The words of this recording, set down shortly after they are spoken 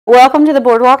Welcome to the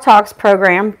Boardwalk Talks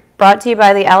program, brought to you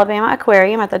by the Alabama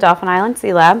Aquarium at the Dauphin Island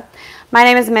Sea Lab. My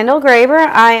name is Mendel Graber.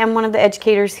 I am one of the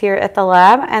educators here at the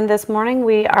lab, and this morning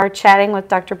we are chatting with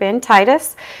Dr. Ben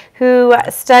Titus, who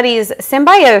studies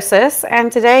symbiosis, and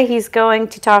today he's going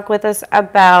to talk with us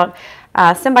about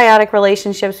symbiotic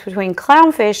relationships between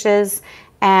clownfishes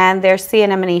and their sea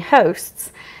anemone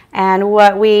hosts, and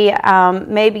what we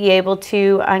may be able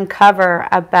to uncover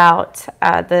about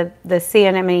the sea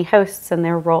anemone hosts and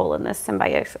their role in this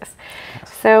symbiosis.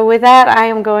 So with that, I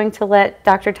am going to let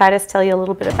Dr. Titus tell you a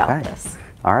little bit about this.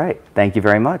 All right. Thank you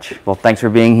very much. Well, thanks for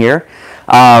being here.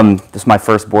 This is my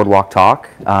first Boardwalk Talk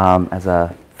as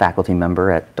a faculty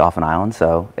member at Dauphin Island,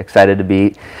 so excited to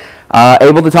be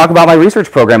able to talk about my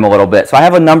research program a little bit. So I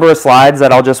have a number of slides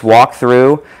that I'll just walk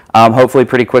through, hopefully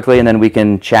pretty quickly, and then we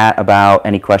can chat about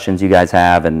any questions you guys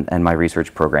have and my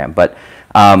research program. But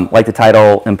like the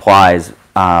title implies,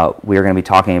 we are going to be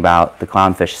talking about the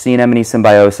clownfish-sea-anemone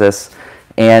symbiosis,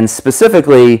 and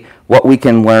specifically what we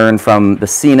can learn from the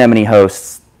sea anemone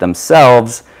hosts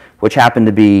themselves, which happen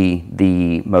to be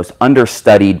the most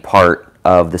understudied part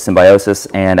of the symbiosis,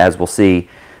 and as we'll see,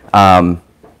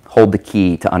 hold the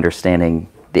key to understanding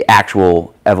the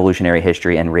actual evolutionary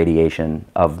history and radiation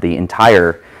of the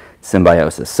entire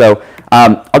symbiosis. So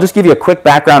I'll just give you a quick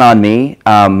background on me.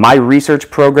 My research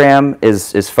program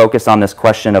is focused on this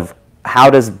question of how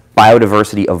does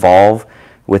biodiversity evolve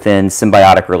within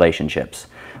symbiotic relationships.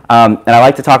 And I'd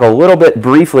like to talk a little bit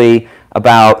briefly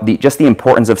about just the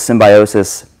importance of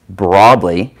symbiosis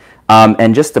broadly,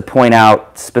 and just to point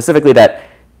out specifically that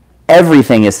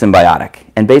everything is symbiotic,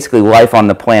 and basically life on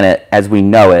the planet as we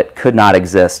know it could not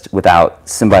exist without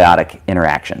symbiotic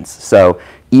interactions. So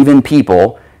even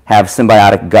people have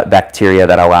symbiotic gut bacteria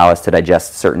that allow us to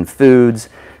digest certain foods.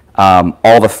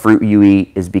 All the fruit you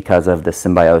eat is because of the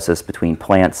symbiosis between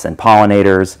plants and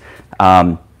pollinators.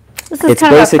 It's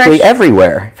basically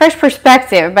everywhere. Fresh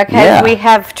perspective, because we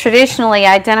have traditionally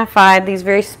identified these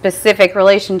very specific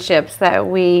relationships that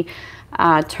we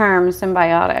term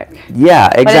symbiotic. Yeah,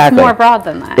 exactly. But it's more broad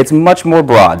than that. It's much more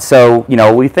broad. So, you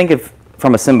know, we think of,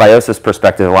 from a symbiosis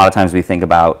perspective, a lot of times we think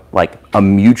about like a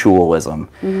mutualism.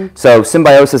 So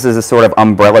symbiosis is a sort of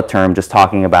umbrella term just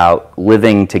talking about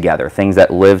living together, things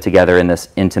that live together in this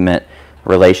intimate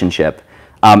relationship.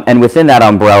 And within that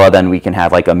umbrella, then we can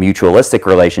have like a mutualistic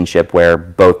relationship where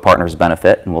both partners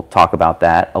benefit, and we'll talk about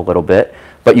that a little bit.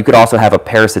 But you could also have a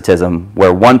parasitism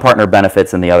where one partner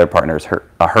benefits and the other partner is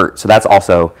hurt. So that's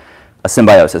also a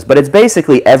symbiosis. But it's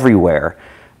basically everywhere.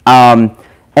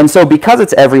 And so because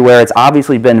it's everywhere, it's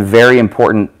obviously been very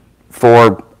important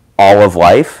for all of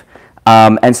life.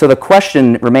 And so the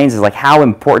question remains is like, how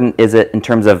important is it in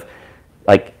terms of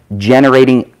like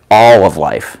generating all of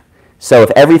life? So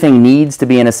if everything needs to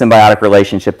be in a symbiotic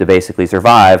relationship to basically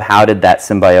survive, how did that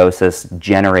symbiosis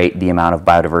generate the amount of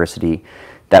biodiversity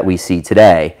that we see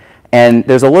today? And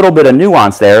there's a little bit of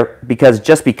nuance there, because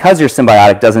just because you're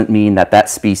symbiotic doesn't mean that that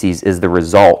species is the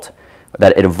result,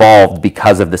 that it evolved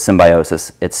because of the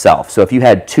symbiosis itself. So if you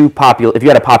had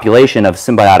a population of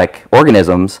symbiotic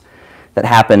organisms that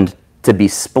happened to be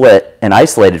split and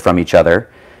isolated from each other,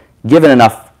 given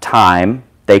enough time,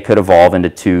 they could evolve into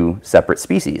two separate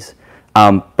species.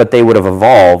 But they would have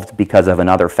evolved because of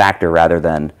another factor rather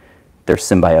than their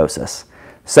symbiosis.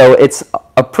 So it's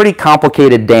a pretty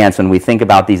complicated dance when we think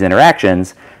about these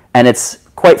interactions, and it's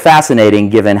quite fascinating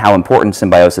given how important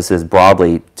symbiosis is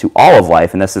broadly to all of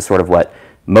life, and this is sort of what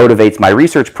motivates my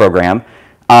research program.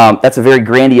 That's a very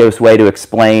grandiose way to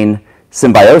explain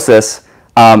symbiosis,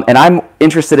 and I'm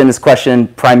interested in this question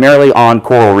primarily on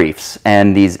coral reefs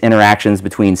and these interactions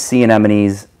between sea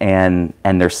anemones and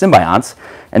their symbionts.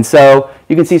 And so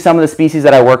you can see some of the species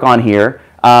that I work on here.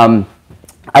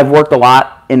 I've worked a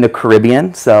lot in the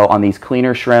Caribbean, so on these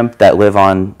cleaner shrimp that live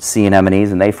on sea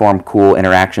anemones, and they form cool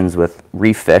interactions with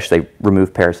reef fish. They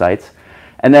remove parasites.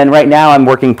 And then right now I'm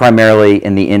working primarily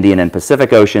in the Indian and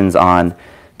Pacific Oceans on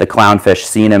the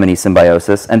clownfish-sea-anemone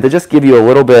symbiosis. And to just give you a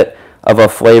little bit of a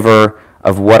flavor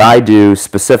of what I do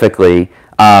specifically,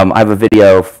 I have a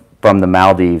video from the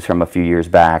Maldives from a few years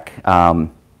back,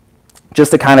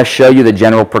 just to kind of show you the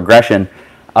general progression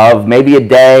of maybe a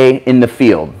day in the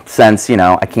field, since, you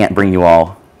know, I can't bring you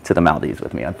all to the Maldives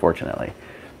with me, unfortunately.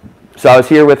 So I was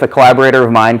here with a collaborator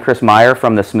of mine, Chris Meyer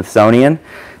from the Smithsonian,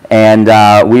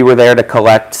 and we were there to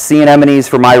collect sea anemones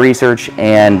for my research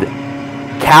and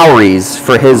cowries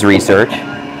for his research.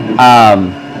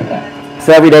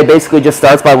 So every day basically just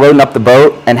starts by loading up the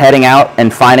boat and heading out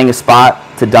and finding a spot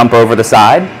to dump over the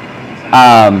side.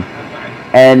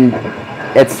 And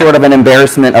it's sort of an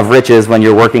embarrassment of riches when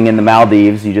you're working in the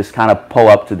Maldives. You just kind of pull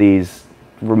up to these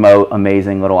remote,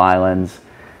 amazing little islands,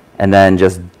 and then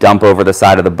just dump over the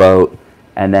side of the boat,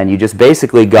 and then you just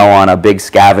basically go on a big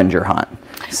scavenger hunt.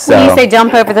 So, when you say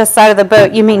dump over the side of the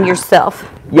boat, you mean yourself?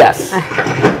 Yes.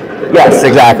 Yes,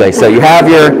 exactly. So you have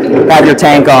your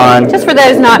tank on. Just for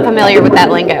those not familiar with that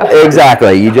lingo.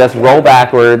 Exactly. You just roll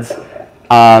backwards,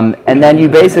 and then you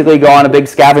basically go on a big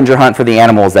scavenger hunt for the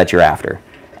animals that you're after.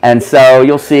 And so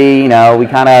you'll see, we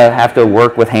kind of have to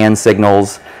work with hand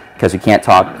signals because we can't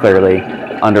talk clearly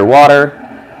underwater.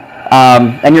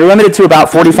 And you're limited to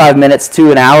about 45 minutes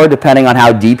to an hour, depending on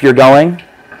how deep you're going.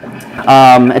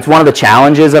 It's one of the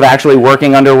challenges of actually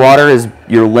working underwater is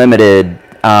you're limited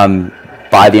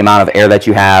by the amount of air that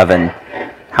you have and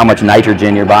how much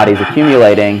nitrogen your body's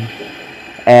accumulating.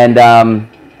 And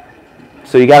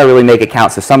so you got to really make it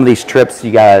count. So some of these trips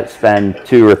you got to spend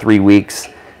 2 or 3 weeks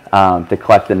to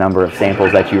collect the number of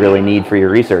samples that you really need for your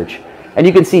research. And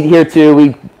you can see here too, we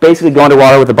basically go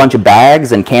underwater with a bunch of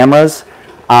bags and cameras.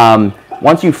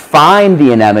 Once you find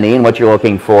the anemone and what you're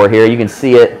looking for here, you can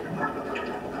see it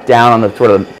down on the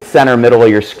sort of center middle of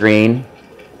your screen.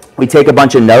 We take a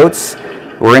bunch of notes.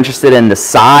 We're interested in the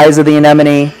size of the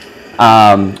anemone.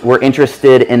 We're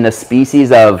interested in the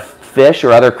species of fish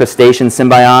or other crustacean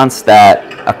symbionts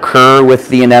that occur with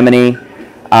the anemone.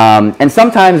 And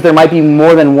sometimes there might be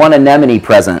more than one anemone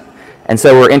present. And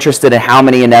so we're interested in how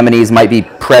many anemones might be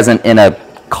present in a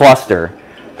cluster.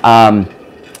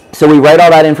 So we write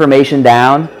all that information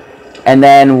down. And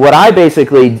then what I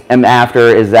basically am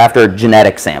after is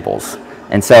genetic samples.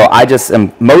 And so I just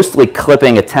am mostly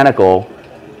clipping a tentacle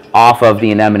off of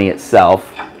the anemone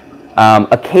itself.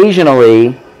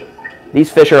 Occasionally, these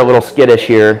fish are a little skittish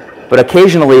here, but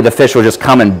occasionally the fish will just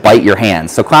come and bite your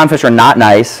hands. So clownfish are not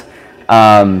nice.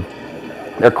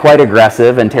 They're quite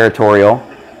aggressive and territorial.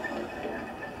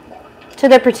 So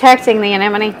they're protecting the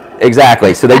anemone?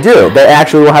 Exactly. So they do. They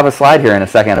actually, we'll have a slide here in a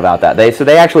second about that. So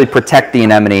they actually protect the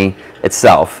anemone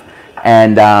itself.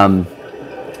 And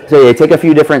so they take a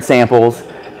few different samples,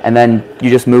 and then you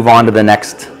just move on to the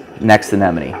next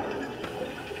anemone.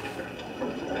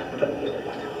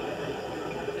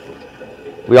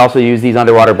 We also use these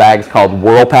underwater bags called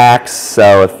whirl packs.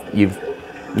 So if you've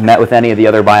met with any of the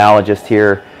other biologists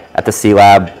here at the Sea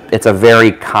Lab, it's a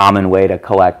very common way to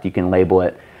collect. You can label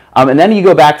it. And then you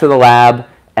go back to the lab,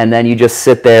 and then you just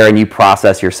sit there and you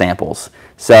process your samples.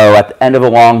 So at the end of a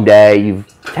long day, you've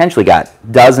potentially got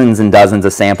dozens and dozens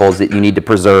of samples that you need to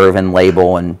preserve and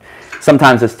label, and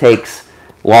sometimes this takes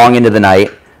long into the night.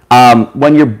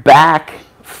 When you're back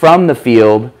from the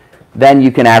field, then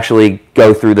you can actually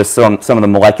go through some of the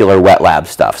molecular wet lab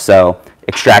stuff. So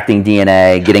extracting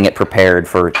DNA, getting it prepared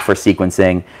for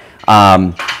sequencing.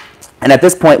 And at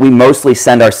this point, we mostly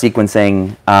send our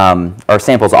sequencing, our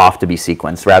samples off to be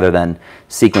sequenced rather than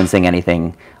sequencing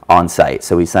anything on site.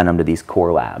 So we send them to these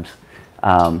core labs.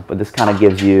 But this kind of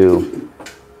gives you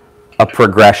a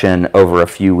progression over a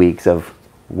few weeks of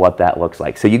what that looks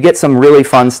like. So you get some really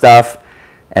fun stuff,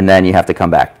 and then you have to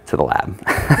come back to the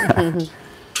lab.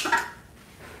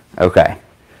 Okay.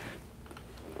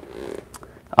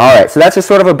 All right, so that's just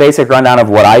sort of a basic rundown of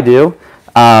what I do.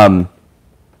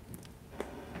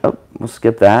 We'll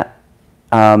skip that.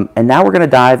 And now we're going to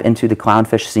dive into the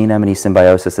clownfish-sea-anemone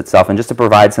symbiosis itself, and just to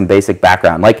provide some basic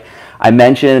background. Like I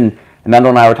mentioned,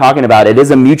 Mendel and I were talking about, it is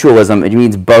a mutualism. It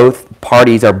means both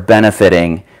parties are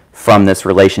benefiting from this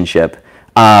relationship.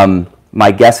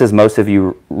 My guess is most of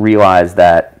you realize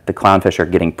that the clownfish are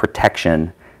getting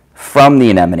protection from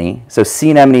the anemone. So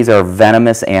sea anemones are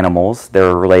venomous animals.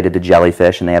 They're related to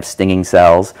jellyfish, and they have stinging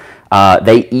cells.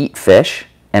 They eat fish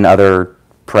and other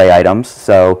prey items.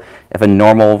 So if a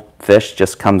normal fish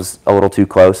just comes a little too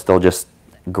close, they'll just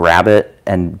grab it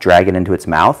and drag it into its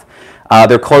mouth.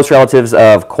 They're close relatives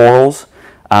of corals,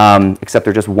 except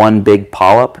they're just one big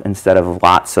polyp instead of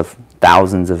lots of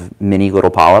thousands of mini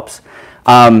little polyps.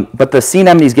 But the sea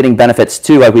anemone is getting benefits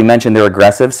too. Like we mentioned, they're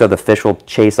aggressive, so the fish will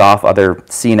chase off other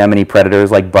sea anemone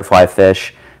predators like butterfly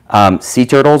fish. Sea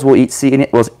turtles will eat sea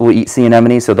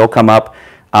anemones, so they'll come up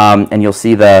and you'll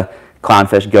see the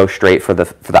clownfish go straight for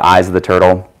the eyes of the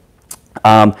turtle.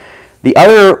 The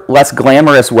other less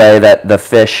glamorous way that the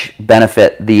fish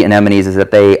benefit the anemones is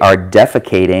that they are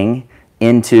defecating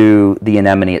into the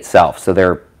anemone itself.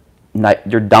 So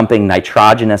you're dumping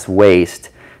nitrogenous waste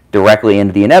directly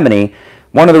into the anemone.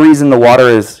 One of the reasons the water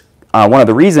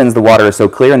is so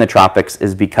clear in the tropics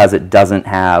is because it doesn't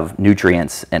have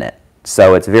nutrients in it.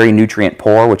 So it's very nutrient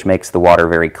poor, which makes the water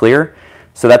very clear.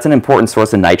 So that's an important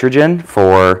source of nitrogen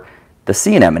for the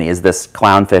sea anemone, is this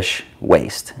clownfish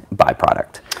waste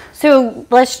byproduct. So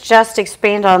let's just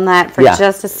expand on that for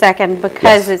just a second,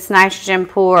 because it's nitrogen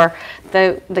poor,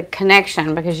 the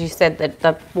connection, because you said that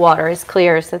the water is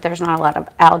clear, is that there's not a lot of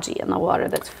algae in the water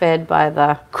that's fed by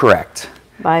the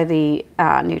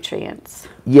nutrients.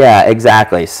 Yeah,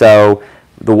 exactly. So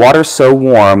the water's so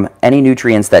warm, any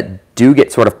nutrients that do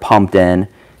get sort of pumped in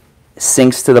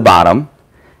sinks to the bottom.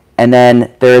 And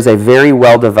then there is a very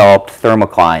well-developed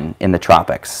thermocline in the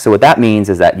tropics. So what that means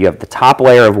is that you have the top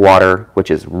layer of water, which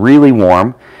is really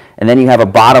warm, and then you have a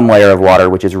bottom layer of water,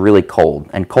 which is really cold.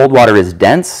 And cold water is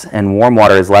dense, and warm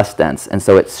water is less dense. And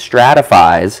so it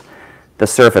stratifies the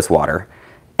surface water.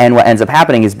 And what ends up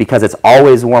happening is, because it's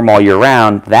always warm all year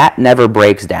round, that never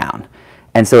breaks down.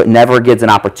 And so it never gets an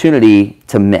opportunity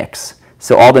to mix.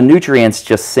 So all the nutrients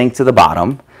just sink to the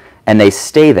bottom, and they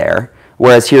stay there.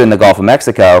 Whereas here in the Gulf of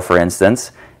Mexico, for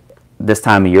instance, this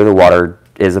time of year the water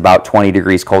is about 20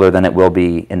 degrees colder than it will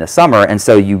be in the summer, and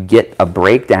so you get a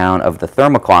breakdown of the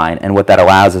thermocline, and what that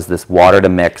allows is this water to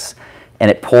mix, and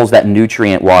it pulls that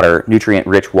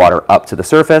nutrient-rich water up to the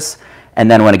surface, and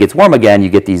then when it gets warm again, you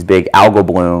get these big algal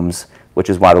blooms, which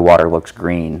is why the water looks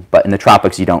green. But in the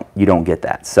tropics, you don't get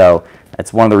that. So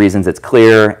that's one of the reasons it's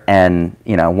clear, and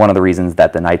one of the reasons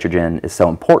that the nitrogen is so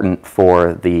important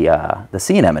for the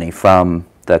sea anemone from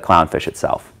the clownfish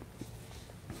itself.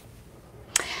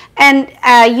 And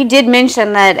you did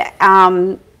mention that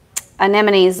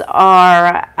anemones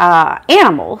are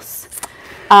animals.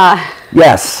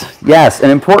 Yes, an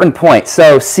important point.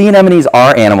 So sea anemones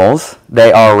are animals.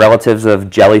 They are relatives of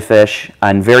jellyfish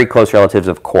and very close relatives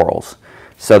of corals.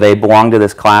 So they belong to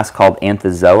this class called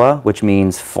Anthozoa, which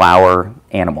means flower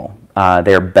animal.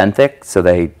 They're benthic, so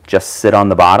they just sit on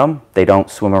the bottom. They don't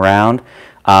swim around.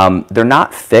 They're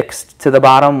not fixed to the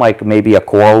bottom like maybe a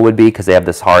coral would be, because they have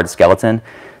this hard skeleton.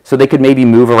 So they could maybe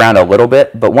move around a little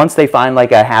bit, but once they find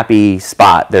like a happy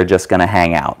spot, they're just going to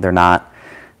hang out. They're not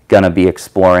going to be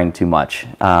exploring too much.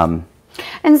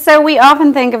 And so we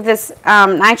often think of this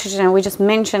nitrogen, and we just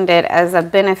mentioned it, as a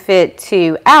benefit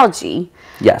to algae.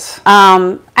 Yes.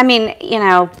 I mean,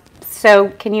 so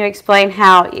can you explain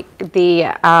how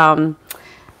the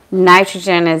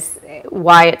nitrogen is,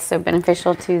 why it's so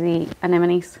beneficial to the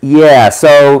anemones? Yeah,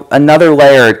 so another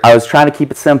layer, I was trying to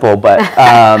keep it simple, but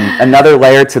another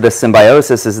layer to the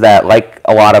symbiosis is that, like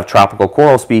a lot of tropical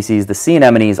coral species, the sea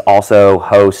anemones also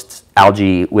host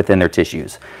algae within their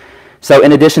tissues. So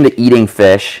in addition to eating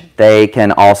fish, they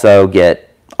can also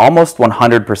get almost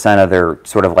 100% of their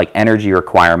sort of like energy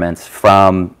requirements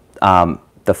from the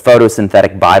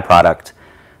photosynthetic byproduct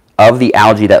of the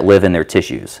algae that live in their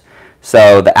tissues.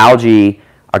 So the algae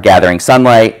are gathering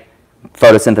sunlight,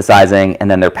 photosynthesizing, and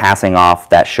then they're passing off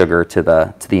that sugar to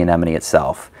the anemone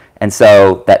itself. And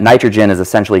so that nitrogen is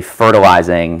essentially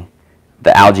fertilizing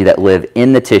the algae that live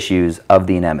in the tissues of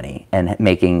the anemone and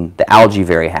making the algae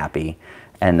very happy,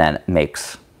 and then it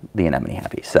makes the anemone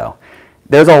happy. So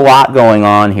there's a lot going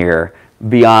on here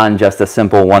beyond just a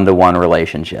simple one-to-one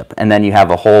relationship. And then you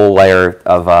have a whole layer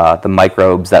of the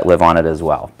microbes that live on it as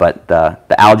well. But the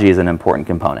algae is an important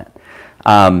component.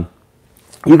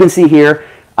 You can see here,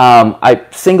 I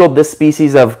singled this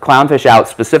species of clownfish out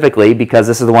specifically because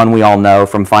this is the one we all know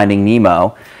from Finding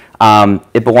Nemo.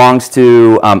 It belongs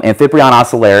to Amphiprion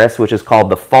ocellaris, which is called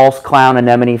the false clown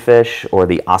anemone fish, or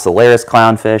the ocellaris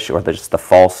clownfish, or just the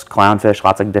false clownfish,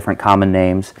 lots of different common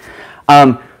names.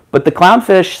 But the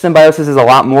clownfish symbiosis is a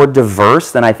lot more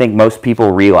diverse than I think most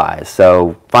people realize.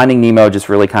 So Finding Nemo just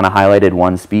really kind of highlighted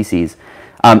one species.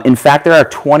 In fact, there are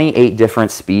 28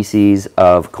 different species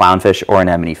of clownfish or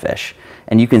anemone fish.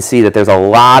 And you can see that there's a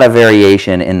lot of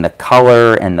variation in the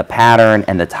color and the pattern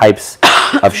and the types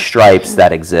of stripes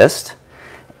that exist.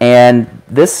 And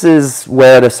this is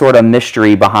where the sort of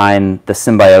mystery behind the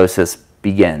symbiosis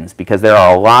begins, because there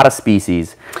are a lot of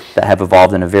species that have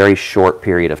evolved in a very short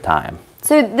period of time.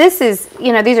 So this is,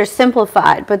 these are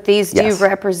simplified, but these do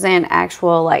represent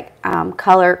actual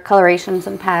colorations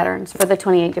and patterns for the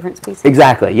 28 different species.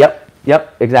 Exactly.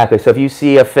 Yep, exactly. So if you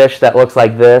see a fish that looks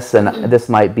like this, and this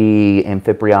might be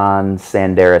Amphiprion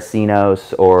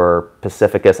sanderacinos or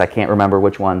Pacificus, I can't remember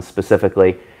which one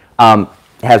specifically. It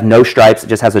has no stripes, it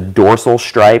just has a dorsal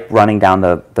stripe running down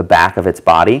the back of its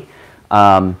body.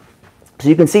 So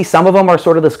you can see some of them are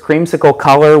sort of this creamsicle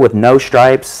color with no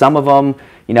stripes. Some of them,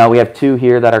 we have two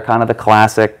here that are kind of the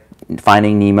classic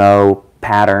Finding Nemo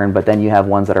pattern, but then you have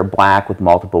ones that are black with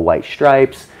multiple white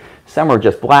stripes. Some are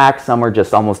just black, some are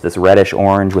just almost this reddish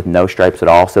orange with no stripes at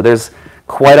all. So there's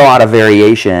quite a lot of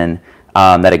variation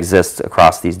that exists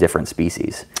across these different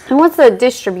species. And what's the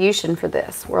distribution for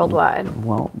this worldwide?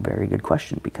 Well, very good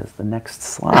question, because the next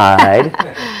slide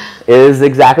is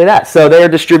exactly that. So they are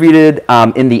distributed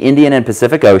in the Indian and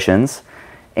Pacific Oceans,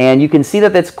 and you can see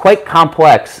that it's quite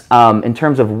complex in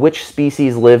terms of which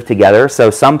species live together. So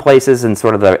some places in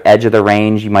sort of the edge of the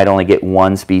range, you might only get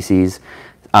one species.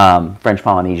 French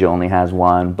Polynesia only has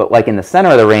one, but like in the center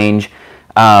of the range,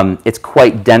 it's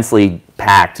quite densely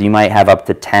packed. You might have up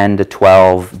to 10 to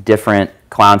 12 different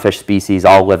clownfish species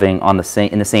all living on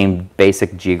in the same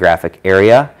basic geographic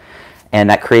area, and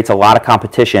that creates a lot of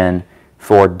competition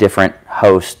for different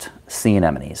host sea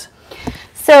anemones.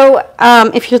 So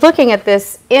if you're looking at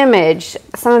this image,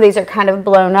 some of these are kind of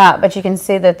blown up, but you can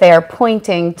see that they are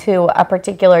pointing to a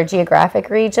particular geographic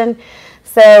region.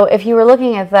 So if you were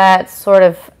looking at that sort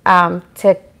of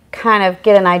to kind of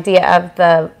get an idea of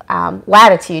the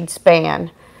latitude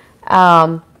span,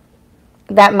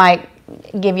 that might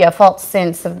give you a false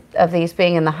sense of these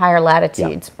being in the higher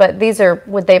latitudes. Yep. But these are,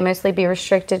 would they mostly be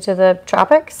restricted to the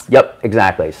tropics? Yep,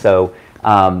 exactly. So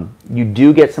you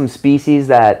do get some species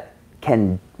that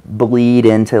can bleed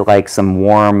into like some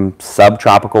warm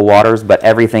subtropical waters, but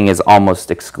everything is almost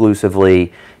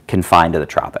exclusively confined to the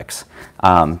tropics,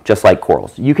 just like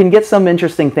corals. You can get some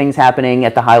interesting things happening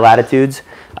at the high latitudes.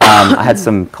 I had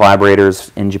some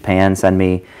collaborators in Japan send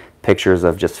me pictures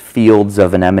of just fields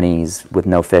of anemones with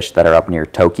no fish that are up near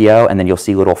Tokyo, and then you'll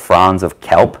see little fronds of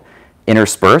kelp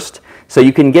interspersed. So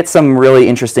you can get some really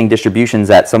interesting distributions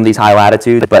at some of these high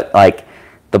latitudes, but like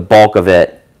the bulk of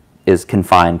it is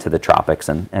confined to the tropics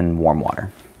and warm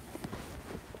water.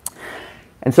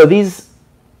 And so these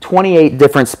 28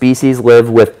 different species live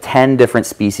with 10 different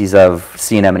species of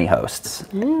sea anemone hosts.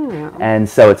 Mm. And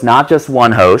so it's not just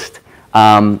one host.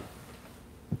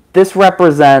 This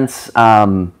represents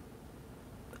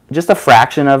just a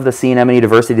fraction of the sea anemone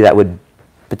diversity that would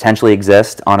potentially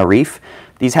exist on a reef.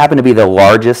 These happen to be the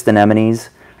largest anemones,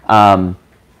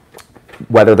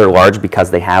 whether they're large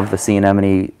because they have the sea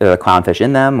anemone clownfish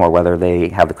in them, or whether they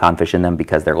have the clownfish in them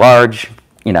because they're large.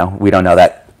 You know, we don't know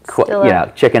that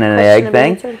chicken and an egg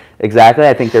thing. Exactly.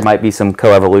 I think there might be some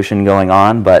coevolution going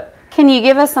on, but can you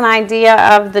give us an idea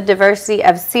of the diversity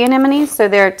of sea anemones? So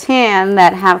there are 10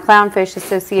 that have clownfish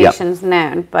associations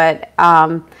known, but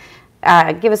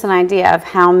give us an idea of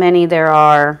how many there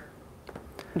are,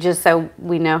 just so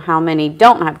we know how many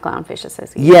don't have clownfish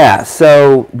associations. Yeah,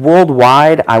 so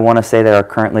worldwide, I want to say there are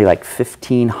currently like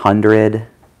 1,500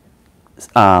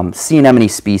 sea anemone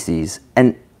species.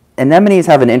 And anemones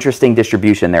have an interesting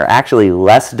distribution. They're actually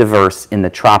less diverse in the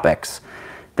tropics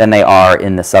than they are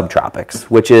in the subtropics,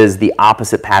 which is the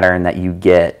opposite pattern that you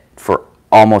get for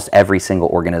almost every single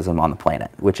organism on the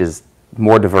planet, which is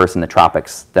more diverse in the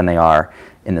tropics than they are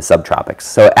in the subtropics.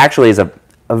 So it actually is a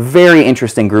very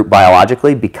interesting group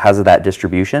biologically because of that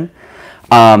distribution.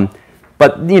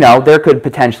 But you know, there could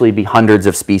potentially be hundreds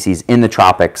of species in the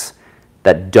tropics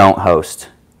that don't host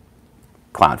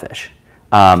clownfish.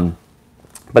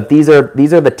 But these are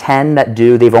the 10 that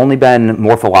do. They've only been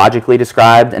morphologically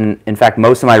described, and in fact,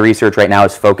 most of my research right now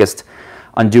is focused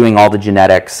on doing all the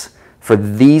genetics for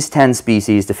these 10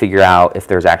 species to figure out if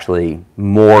there's actually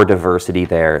more diversity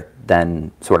there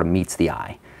than sort of meets the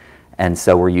eye. And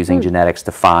so we're using genetics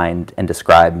to find and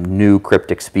describe new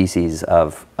cryptic species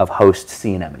of host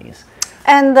sea anemones.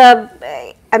 And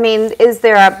I mean, is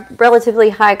there a relatively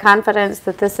high confidence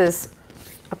that this is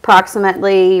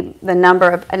approximately the number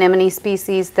of anemone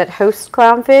species that host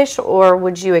clownfish, or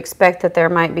would you expect that there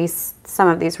might be some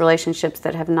of these relationships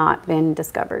that have not been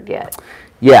discovered yet?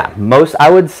 Yeah, I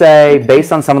would say,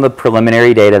 based on some of the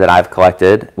preliminary data that I've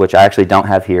collected, which I actually don't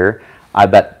have here, I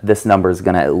bet this number is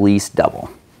going to at least double.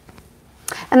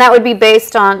 And that would be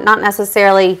based on not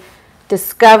necessarily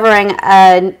discovering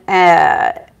a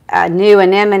new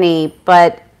anemone,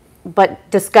 but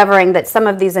discovering that some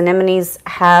of these anemones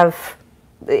have,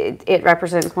 it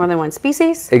represents more than one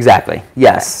species? Exactly,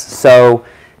 yes. Okay. So,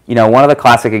 you know, one of the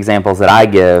classic examples that I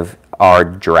give are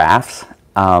giraffes.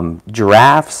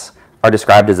 Giraffes are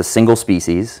described as a single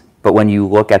species, but when you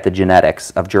look at the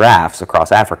genetics of giraffes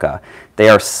across Africa, they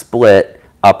are split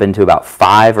up into about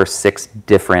 5 or 6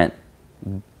 different,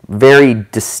 very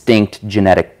distinct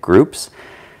genetic groups.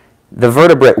 The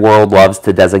vertebrate world loves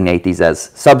to designate these as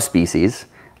subspecies.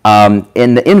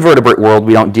 In the invertebrate world,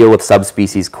 we don't deal with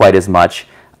subspecies quite as much.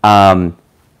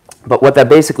 But what that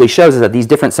basically shows is that these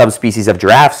different subspecies of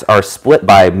giraffes are split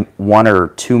by 1 or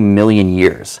 2 million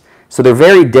years. So they're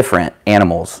very different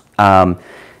animals.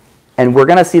 And we're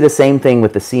going to see the same thing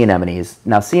with the sea anemones.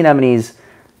 Now, sea anemones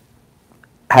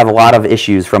have a lot of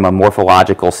issues from a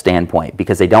morphological standpoint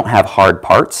because they don't have hard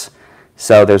parts.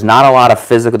 So there are not a lot of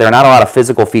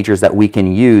physical features that we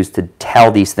can use to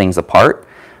tell these things apart.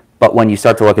 But when you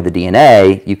start to look at the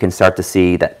DNA, you can start to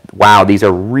see that, wow, these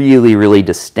are really, really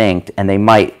distinct, and they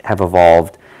might have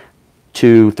evolved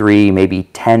 2, 3, maybe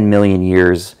 10 million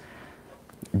years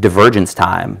divergence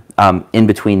time in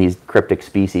between these cryptic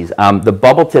species. The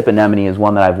bubble tip anemone is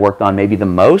one that I've worked on maybe the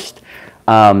most,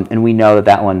 and we know that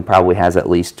that one probably has at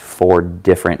least 4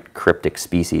 different cryptic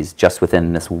species just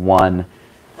within this one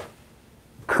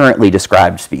currently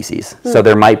described species. So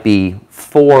there might be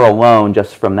 4 alone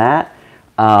just from that.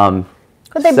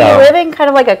 Could they be living kind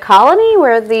of like a colony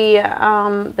where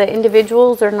the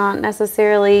individuals are not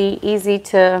necessarily easy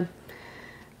to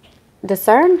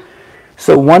discern?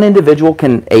 So one individual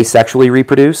can asexually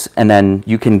reproduce, and then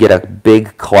you can get a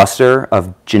big cluster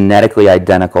of genetically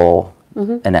identical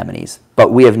anemones.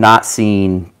 But we have not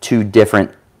seen 2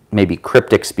 different, maybe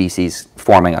cryptic species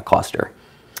forming a cluster.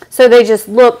 So they just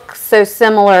look so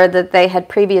similar that they had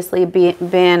previously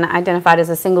been identified as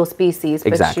a single species,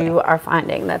 but Exactly. you are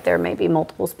finding that there may be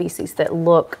multiple species that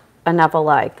look enough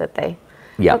alike that they...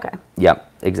 Yep. Okay.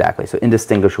 Yep, exactly. So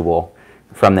indistinguishable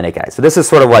from the naked eye. So this is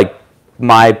sort of like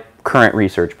my current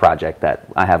research project that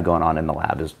I have going on in the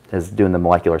lab is doing the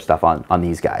molecular stuff on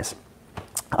these guys.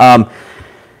 And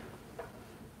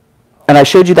I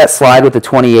showed you that slide with the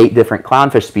 28 different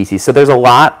clownfish species. So there's a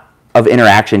lot of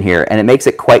interaction here, and it makes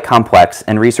it quite complex,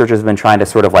 and researchers have been trying to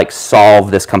sort of like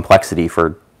solve this complexity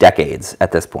for decades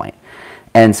at this point.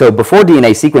 And so before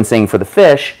DNA sequencing for the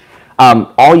fish,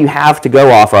 all you have to go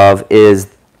off of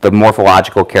is the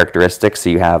morphological characteristics. So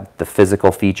you have the physical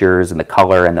features and the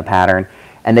color and the pattern,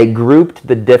 and they grouped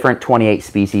the different 28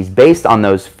 species based on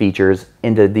those features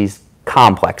into these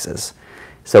complexes.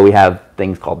 So we have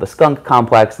things called the skunk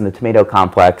complex and the tomato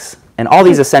complex, and all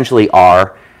these essentially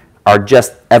are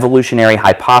just evolutionary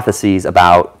hypotheses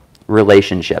about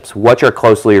relationships, which are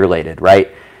closely related,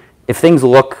 right? If things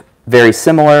look very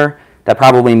similar, that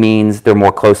probably means they're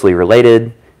more closely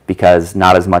related because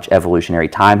not as much evolutionary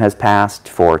time has passed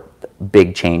for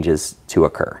big changes to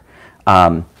occur.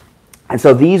 And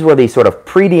so these were the sort of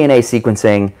pre-DNA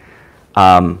sequencing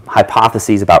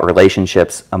hypotheses about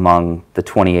relationships among the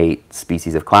 28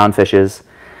 species of clownfishes.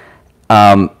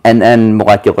 And then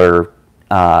molecular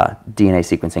DNA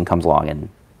sequencing comes along and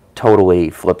totally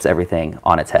flips everything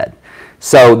on its head.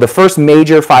 So the first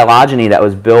major phylogeny that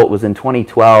was built was in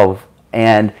 2012,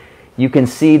 and you can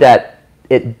see that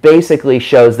it basically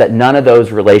shows that none of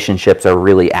those relationships are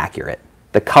really accurate.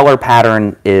 The color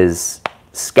pattern is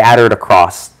scattered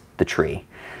across the tree.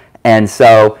 And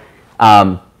so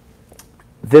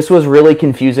this was really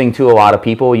confusing to a lot of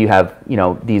people. You have,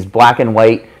 these black and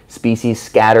white species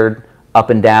scattered up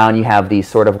and down. You have these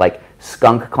sort of like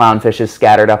skunk clownfishes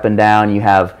scattered up and down. You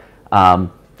have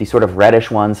these sort of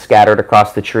reddish ones scattered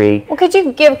across the tree. Well, could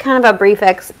you give kind of a brief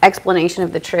explanation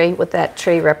of the tree, what that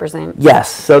tree represents?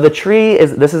 Yes. So the tree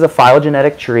this is a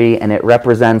phylogenetic tree, and it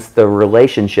represents the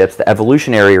relationships, the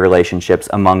evolutionary relationships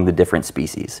among the different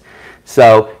species.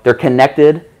 So they're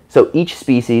connected. So each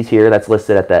species here that's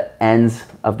listed at the ends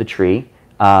of the tree,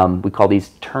 we call these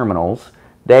terminals,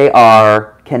 they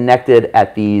are connected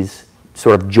at these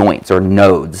sort of joints or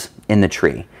nodes in the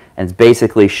tree. And it's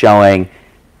basically showing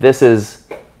this is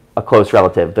a close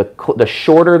relative. The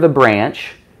shorter the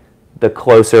branch, the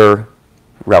closer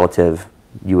relative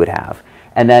you would have.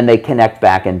 And then they connect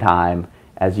back in time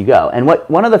as you go. And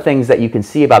one of the things that you can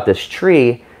see about this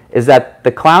tree is that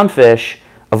the clownfish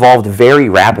evolved very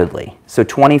rapidly. So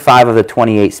 25 of the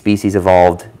 28 species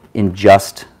evolved in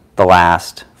just the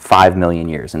last 5 million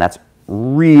years, and that's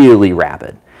really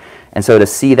rapid. And so to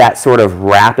see that sort of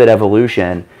rapid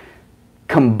evolution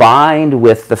combined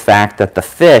with the fact that the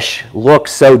fish look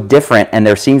so different and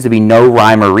there seems to be no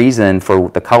rhyme or reason for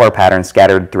the color pattern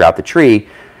scattered throughout the tree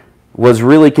was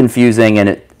really confusing, and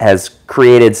it has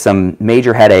created some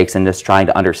major headaches in just trying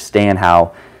to understand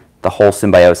how the whole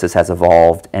symbiosis has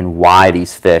evolved and why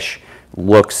these fish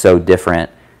look so different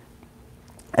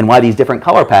and why these different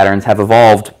color patterns have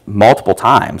evolved multiple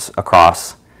times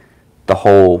across the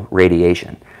whole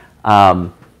radiation.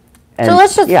 So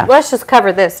let's just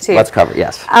cover this too. Let's cover,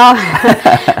 yes.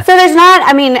 So there's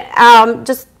not,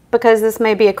 just because this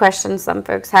may be a question some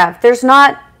folks have, there's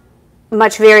not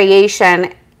much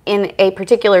variation in a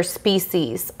particular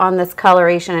species on this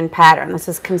coloration and pattern. This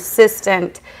is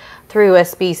consistent through a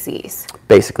species.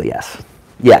 Basically, yes.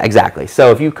 Yeah, exactly. So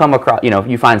if you come across, if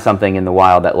you find something in the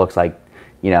wild that looks like,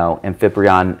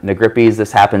 Amphiprion nigrippes,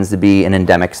 this happens to be an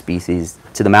endemic species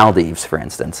to the Maldives, for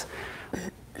instance.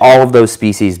 All of those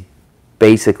species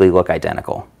basically look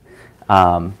identical.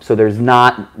 So there's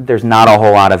not a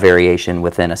whole lot of variation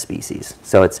within a species.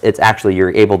 So it's actually,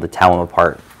 you're able to tell them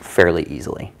apart fairly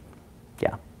easily.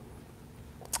 Yeah.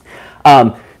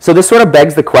 So this sort of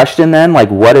begs the question then, like,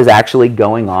 what is actually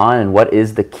going on and what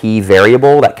is the key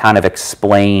variable that kind of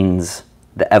explains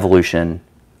the evolution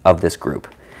of this group?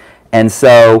 And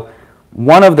so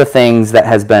one of the things that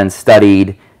has been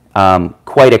studied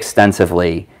quite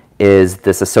extensively is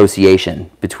this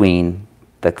association between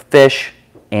the fish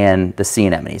and the sea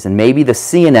anemones. And maybe the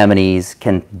sea anemones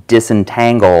can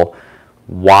disentangle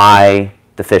why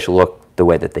the fish look the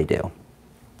way that they do.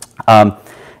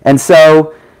 And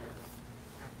so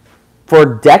for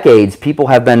decades, people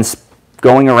have been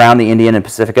going around the Indian and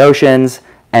Pacific Oceans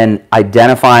and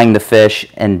identifying the fish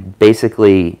and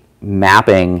basically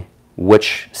mapping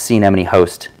which sea anemone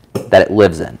host that it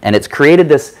lives in. And it's created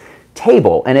this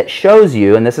table, and it shows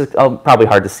you, and this is probably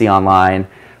hard to see online,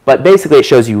 but basically it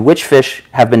shows you which fish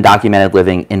have been documented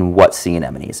living in what sea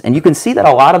anemones. And you can see that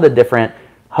a lot of the different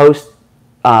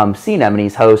sea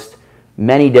anemones host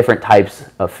many different types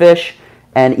of fish.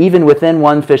 And even within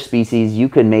one fish species, you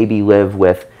could maybe live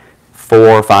with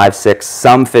 4, 5, 6.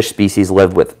 Some fish species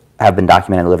have been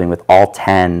documented living with all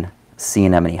 10 sea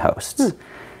anemone hosts.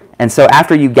 And so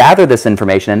after you gather this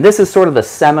information, and this is sort of the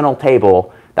seminal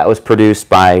table that was produced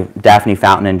by Daphne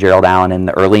Fountain and Gerald Allen in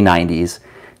the early 90s.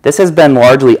 This has been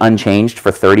largely unchanged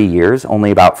for 30 years.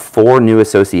 Only about 4 new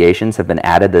associations have been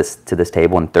added to this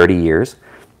table in 30 years.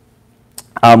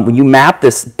 When you map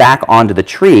this back onto the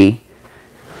tree,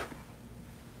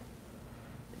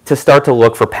 to start to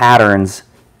look for patterns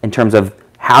in terms of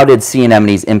how did sea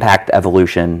anemones impact the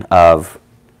evolution of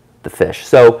the fish.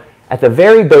 So at the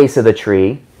very base of the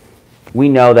tree, we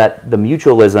know that the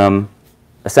mutualism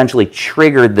essentially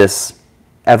triggered this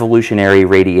evolutionary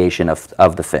radiation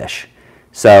of the fish.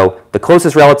 So the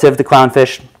closest relative to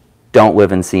clownfish don't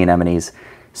live in sea anemones.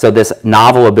 So this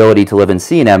novel ability to live in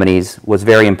sea anemones was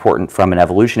very important from an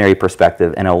evolutionary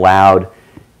perspective and allowed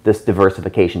this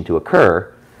diversification to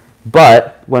occur.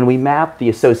 But when we map the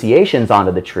associations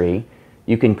onto the tree,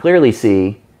 you can clearly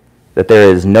see that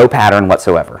there is no pattern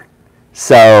whatsoever.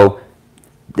 So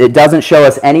it doesn't show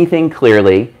us anything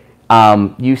clearly.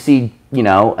 You see,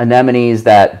 anemones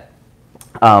that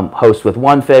host with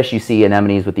one fish. You see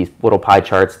anemones with these little pie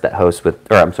charts that host with,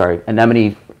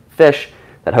 anemone fish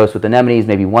that host with anemones,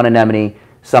 maybe one anemone,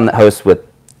 some that host with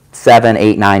 7,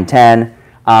 8, 9, 10.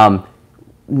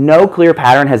 No clear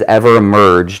pattern has ever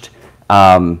emerged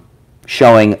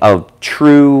showing a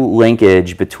true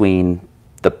linkage between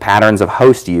the patterns of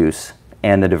host use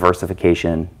and the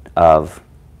diversification of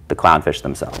the clownfish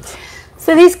themselves.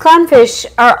 So these clownfish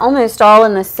are almost all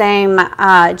in the same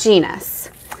genus.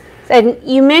 And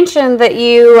you mentioned that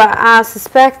you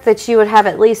suspect that you would have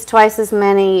at least twice as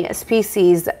many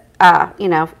species,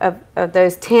 of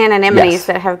those 10 anemones Yes.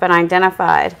 that have been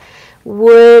identified.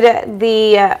 Would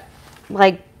the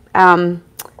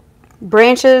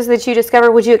branches that you discover,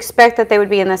 would you expect that they would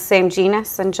be in the same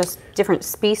genus and just different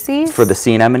species? For the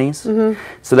sea anemones?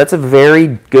 So that's a very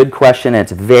good question, and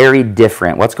it's very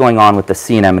different. What's going on with the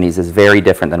sea anemones is very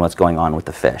different than what's going on with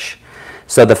the fish.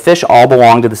 So the fish all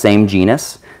belong to the same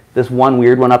genus. This one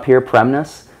weird one up here,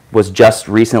 Premnus, was just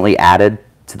recently added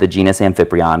to the genus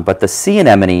Amphiprion, but the sea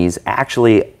anemones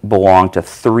actually belong to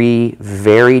 3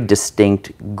 very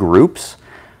distinct groups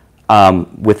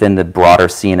within the broader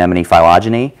sea anemone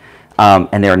phylogeny.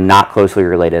 And they're not closely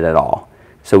related at all.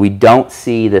 So we don't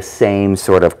see the same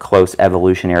sort of close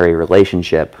evolutionary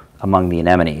relationship among the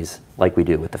anemones like we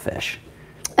do with the fish.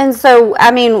 And so,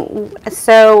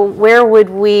 where would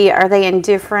are they in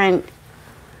different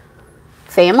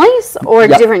families or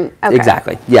Yep, different? Okay.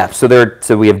 Exactly. Yeah. So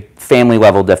we have family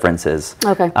level differences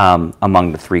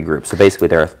among the 3 groups. So basically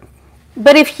there are.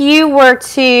 But if you were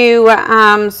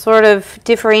to sort of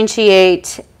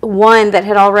differentiate one that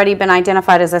had already been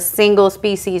identified as a single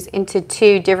species into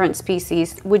 2 different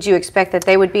species, would you expect that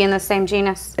they would be in the same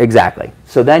genus? Exactly.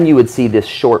 So then you would see this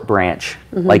short branch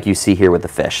like you see here with the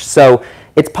fish. So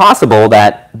it's possible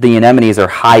that the anemones are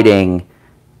hiding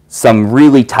some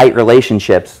really tight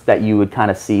relationships that you would kind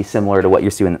of see similar to what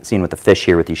you're seeing with the fish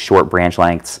here with these short branch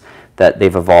lengths that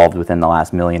they've evolved within the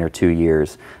last 1 or 2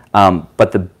 years.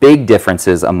 But the big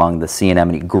differences among the sea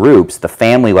anemone groups, the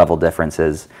family level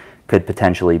differences, could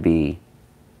potentially be,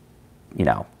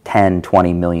 10,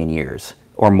 20 million years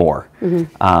or more.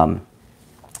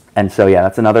 And so, yeah,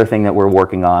 that's another thing that we're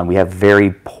working on. We have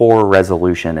very poor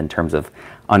resolution in terms of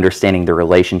understanding the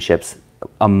relationships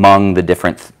among the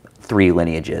different 3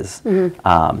 lineages.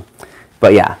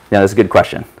 But yeah, that's a good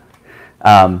question.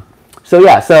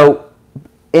 So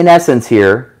in essence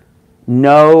here,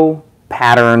 no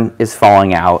pattern is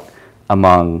falling out.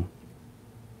 among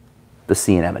the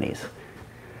sea anemones.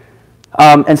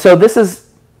 And so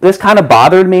this kind of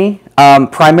bothered me,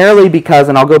 primarily because,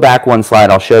 and I'll go back one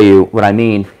slide, I'll show you what I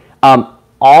mean.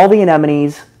 All the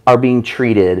anemones are being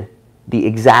treated the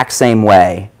exact same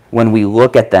way when we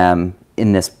look at them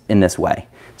in this way.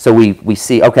 So we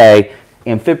see, okay,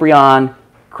 Amphiprion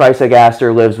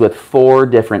chrysogaster lives with 4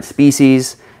 different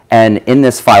species, and in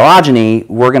this phylogeny,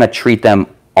 we're going to treat them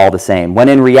all the same. When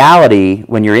in reality,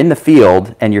 when you're in the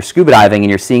field and you're scuba diving and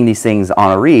you're seeing these things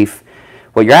on a reef,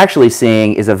 what you're actually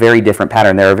seeing is a very different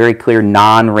pattern. There are very clear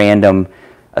non-random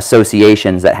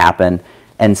associations that happen,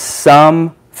 and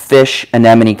some fish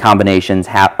anemone combinations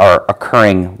are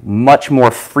occurring much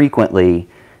more frequently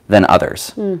than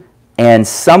others. And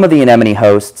some of the anemone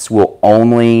hosts will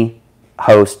only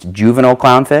host juvenile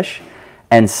clownfish,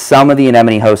 and some of the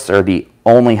anemone hosts are the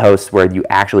only hosts where you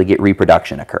actually get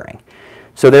reproduction occurring.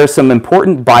 So there's some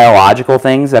important biological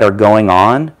things that are going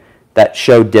on that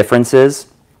show differences.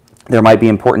 There might be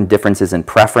important differences in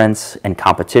preference and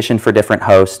competition for different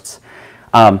hosts.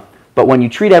 But when you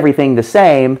treat everything the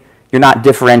same, you're not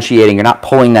differentiating, you're not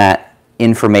pulling that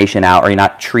information out, or you're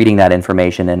not treating that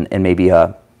information in maybe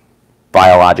a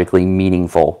biologically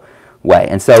meaningful way.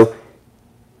 And so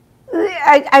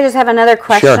I just have another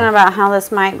question Sure. about how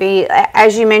this might be,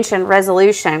 as you mentioned,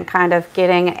 resolution, kind of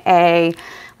getting a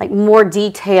more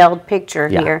detailed picture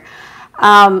here.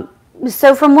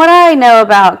 So from what I know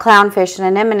about clownfish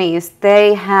and anemones,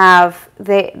 the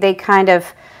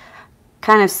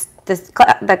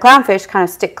clownfish kind of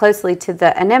stick closely to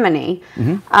the anemone.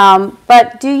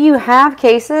 But do you have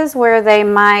cases where they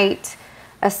might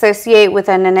associate with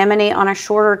an anemone on a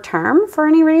shorter term for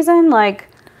any reason?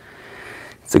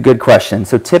 It's a good question.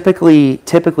 So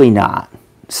typically not.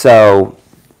 So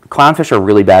clownfish are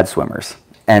really bad swimmers.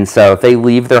 And so if they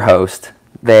leave their host,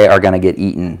 they are going to get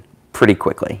eaten pretty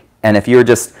quickly. And if you're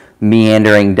just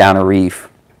meandering down a reef,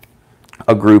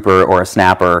 a grouper or a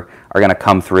snapper are going to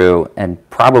come through and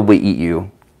probably eat you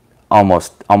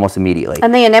almost immediately.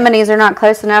 And the anemones are not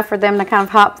close enough for them to kind of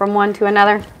hop from one to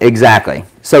another? Exactly.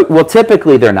 So, well,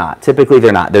 typically they're not.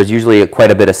 There's usually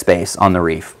quite a bit of space on the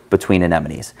reef between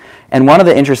anemones. And one of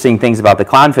the interesting things about the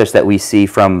clownfish that we see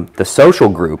from the social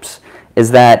groups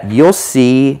is that you'll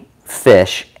see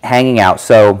fish hanging out.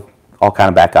 So I'll kind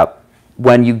of back up.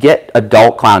 When you get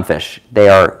adult clownfish, they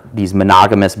are these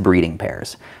monogamous breeding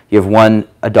pairs. You have one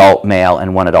adult male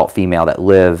and one adult female that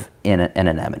live in an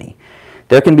anemone.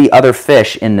 There can be other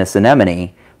fish in this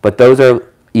anemone, but those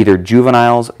are either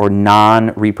juveniles or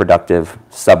non-reproductive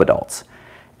subadults.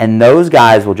 And those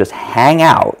guys will just hang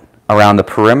out around the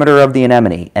perimeter of the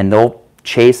anemone, and they'll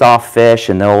chase off fish,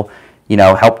 and they'll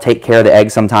help take care of the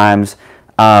eggs sometimes.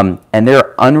 And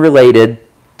they're unrelated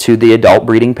to the adult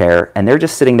breeding pair, and they're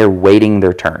just sitting there waiting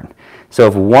their turn. So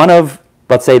if one of,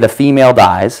 let's say, the female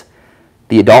dies,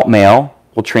 the adult male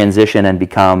will transition and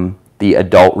become the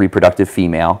adult reproductive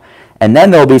female. And then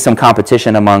there'll be some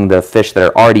competition among the fish that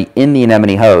are already in the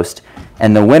anemone host,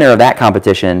 and the winner of that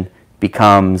competition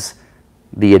becomes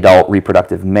the adult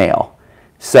reproductive male.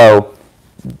 So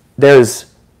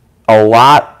there's a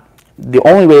lot, the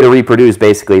only way to reproduce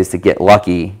basically is to get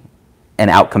lucky and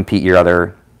outcompete your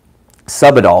other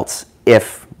subadults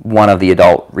if one of the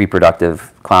adult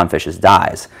reproductive clownfishes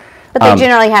dies. But they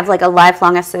generally have a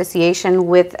lifelong association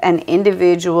with an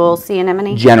individual sea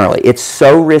anemone? Generally. It's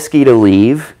so risky to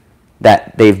leave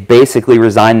that they've basically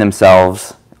resigned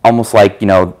themselves, almost like, in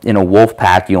a wolf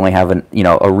pack, you only have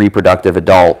a reproductive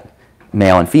adult,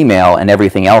 male and female, and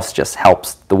everything else just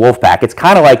helps the wolf pack. It's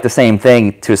kind of like the same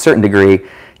thing to a certain degree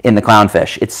in the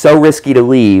clownfish. It's so risky to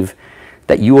leave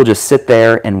that you will just sit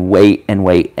there and wait and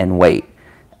wait and wait.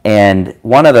 And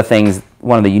one of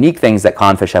the unique things that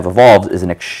clownfish have evolved is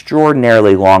an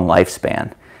extraordinarily long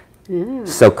lifespan.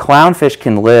 So clownfish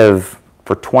can live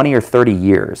for 20 or 30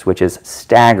 years, which is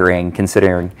staggering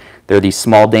considering they're these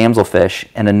small damselfish,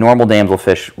 and a normal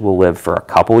damselfish will live for a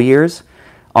couple years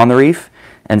on the reef.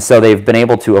 And so they've been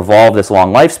able to evolve this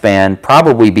long lifespan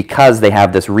probably because they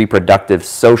have this reproductive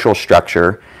social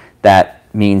structure that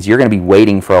means you're going to be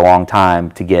waiting for a long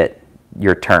time to get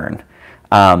your turn.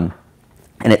 And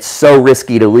it's so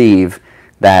risky to leave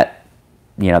that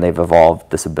they've evolved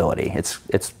this ability.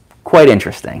 It's quite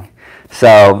interesting.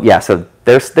 So yeah, so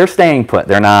they're staying put.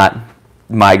 They're not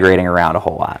migrating around a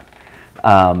whole lot.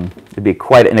 It'd be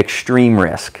quite an extreme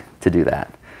risk to do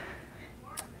that.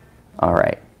 All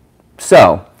right.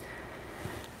 So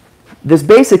this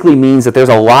basically means that there's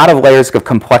a lot of layers of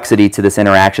complexity to this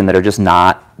interaction that are just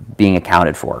not being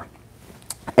accounted for.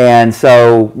 And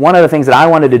so one of the things that I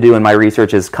wanted to do in my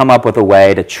research is come up with a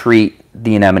way to treat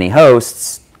the anemone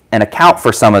hosts and account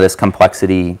for some of this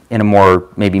complexity in a more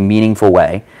maybe meaningful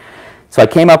way. So I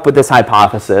came up with this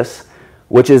hypothesis,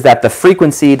 which is that the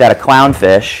frequency that a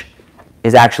clownfish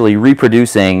is actually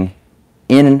reproducing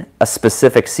in a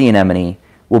specific sea anemone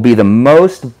will be the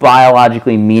most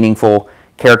biologically meaningful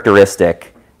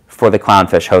characteristic for the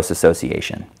clownfish host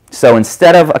association. So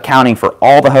instead of accounting for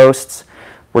all the hosts,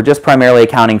 we're just primarily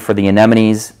accounting for the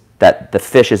anemones that the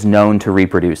fish is known to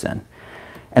reproduce in.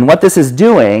 And what this is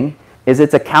doing is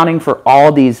it's accounting for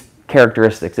all these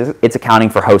characteristics. It's accounting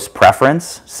for host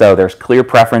preference, so there's clear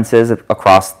preferences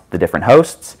across the different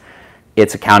hosts.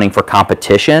 It's accounting for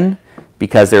competition,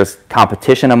 because there's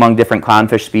competition among different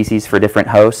clownfish species for different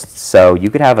hosts. So you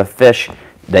could have a fish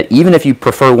that, even if you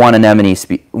prefer one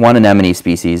anemone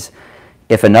species,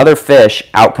 if another fish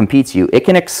outcompetes you, it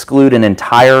can exclude an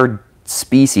entire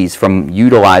species from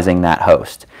utilizing that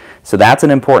host. So that's an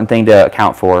important thing to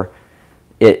account for.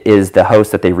 It is the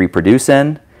host that they reproduce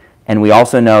in. And we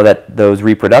also know that those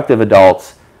reproductive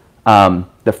adults,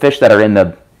 the fish that are in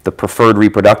the preferred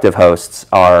reproductive hosts,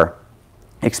 are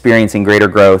experiencing greater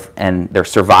growth and they're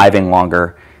surviving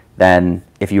longer than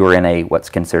if you were in a what's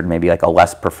considered maybe like a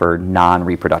less preferred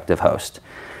non-reproductive host.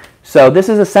 So this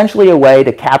is essentially a way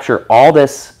to capture all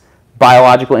this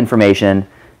biological information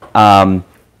and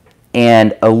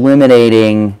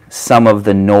eliminating some of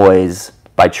the noise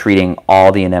by treating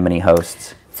all the anemone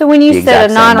hosts. So when you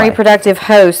said a non-reproductive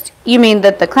host, you mean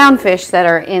that the clownfish that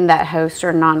are in that host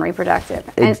are non-reproductive.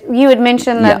 And you had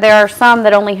mentioned that there are some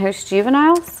that only host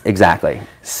juveniles? Exactly.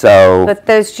 So, but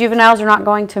those juveniles are not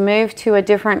going to move to a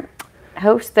different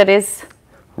host that is...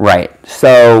 Right.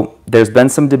 So there's been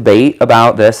some debate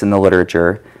about this in the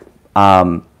literature.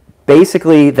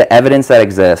 Basically, the evidence that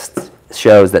exists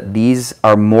shows that these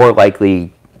are more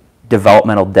likely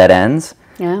developmental dead ends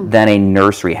than a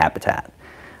nursery habitat.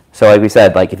 So like we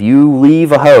said, like if you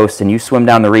leave a host and you swim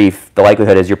down the reef, the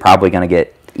likelihood is you're probably going to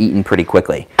get eaten pretty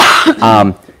quickly.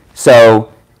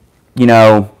 So, you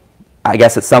know, I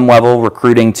guess at some level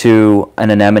recruiting to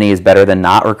an anemone is better than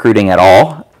not recruiting at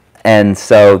all. And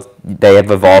so they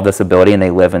have evolved this ability and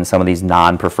they live in some of these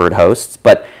non-preferred hosts.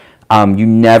 But you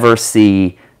never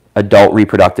see adult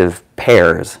reproductive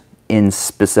pairs in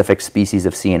specific species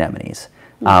of sea anemones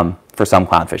for some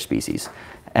clownfish species.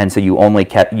 And so you only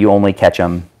catch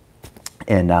them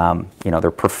in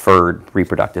their preferred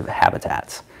reproductive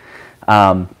habitats.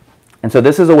 And so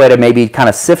this is a way to maybe kind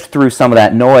of sift through some of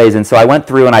that noise. And so I went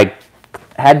through and I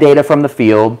had data from the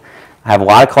field. I have a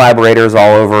lot of collaborators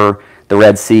all over the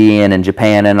Red Sea and in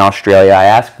Japan and Australia. I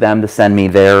asked them to send me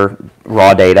their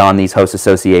raw data on these host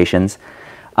associations.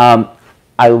 I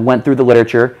went through the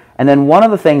literature. And then one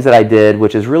of the things that I did,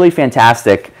 which is really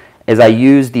fantastic, is I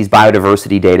used these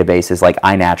biodiversity databases like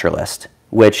iNaturalist,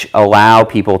 which allow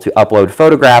people to upload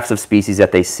photographs of species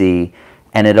that they see,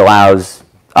 and it allows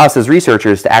us as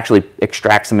researchers to actually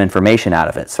extract some information out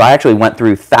of it. So I actually went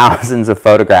through thousands of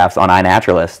photographs on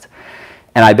iNaturalist,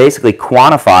 and I basically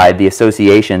quantified the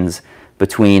associations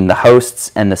between the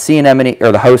hosts and the sea anemone,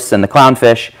 or the hosts and the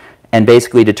clownfish, and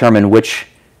basically determined which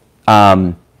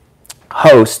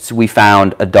hosts we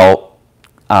found adult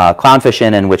clownfish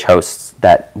in and which hosts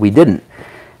that we didn't.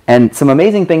 And some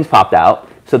amazing things popped out.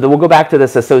 So we'll go back to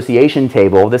this association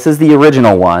table. This is the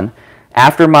original one.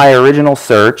 After my original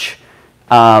search,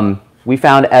 we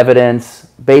found evidence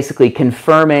basically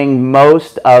confirming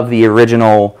most of the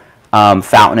original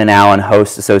Fountain and Allen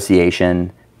host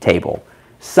association table.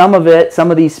 Some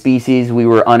of these species, we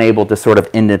were unable to sort of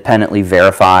independently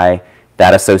verify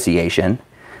that association.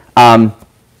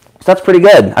 So that's pretty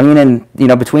good. I mean,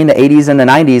 between the 80s and the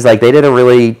 90s, like they did a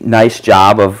really nice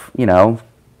job of,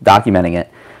 documenting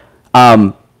it.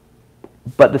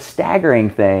 But the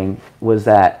staggering thing was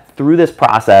that through this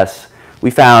process, we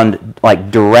found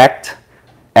like direct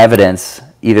evidence,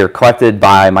 either collected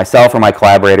by myself or my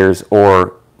collaborators,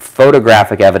 or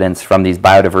photographic evidence from these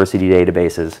biodiversity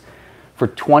databases for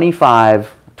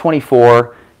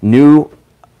 24 new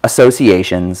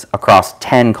associations across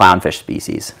 10 clownfish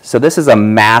species. So this is a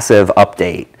massive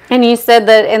update. And you said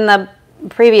that in the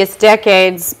previous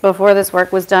decades before this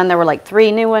work was done, there were like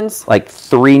 3 new ones? Like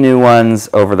 3 new ones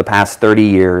over the past 30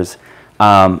 years.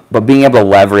 But being able to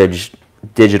leverage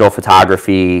digital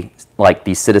photography, like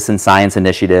these citizen science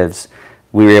initiatives,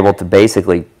 we were able to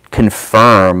basically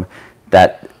confirm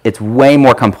that it's way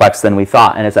more complex than we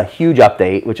thought. And it's a huge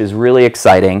update, which is really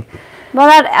exciting. Well,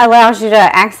 that allows you to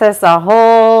access a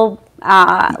whole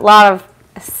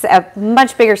a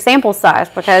much bigger sample size,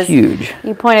 because huge.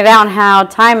 You pointed out how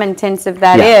time intensive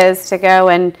that is to go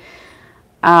and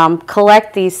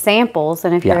collect these samples,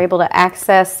 and if you're able to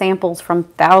access samples from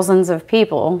thousands of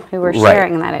people who are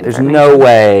sharing that information. There's no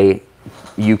way,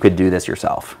 you could do this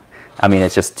yourself. I mean,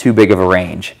 it's just too big of a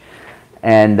range.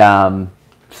 And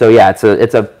so yeah,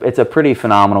 it's a pretty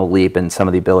phenomenal leap in some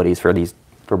of the abilities for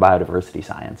biodiversity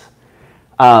science.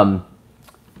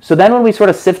 So then when we sort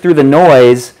of sift through the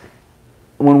noise,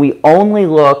 when we only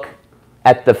look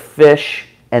at the fish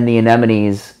and the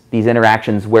anemones, these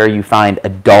interactions where you find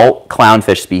adult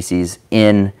clownfish species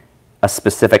in a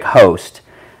specific host,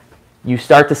 you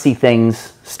start to see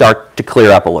things start to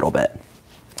clear up a little bit.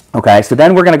 Okay, so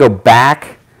then we're going to go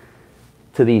back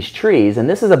to these trees, and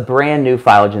this is a brand new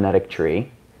phylogenetic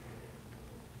tree.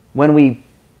 When we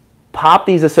pop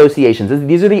these associations,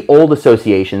 these are the old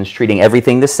associations treating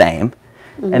everything the same,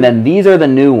 and then these are the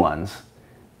new ones,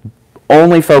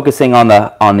 only focusing on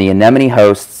the anemone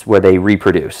hosts where they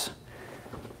reproduce.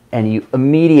 And you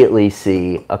immediately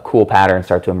see a cool pattern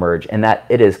start to emerge, and that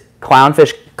it is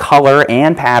clownfish color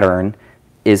and pattern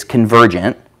is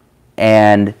convergent,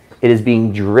 and it is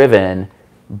being driven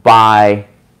by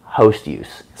host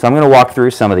use. So I'm going to walk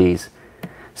through some of these.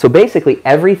 So basically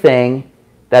everything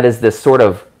that is this sort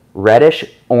of reddish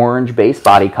orange base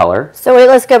body color. So wait,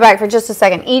 let's go back for just a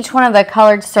second. Each one of the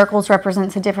colored circles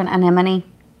represents a different anemone.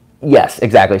 Yes,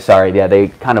 exactly. Sorry. Yeah, they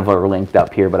kind of are linked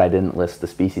up here, but I didn't list the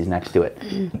species next to it.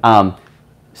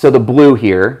 So the blue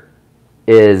here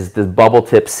is the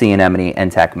bubble-tip-sea anemone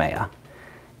and Tecmea.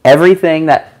 Everything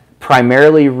that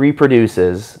primarily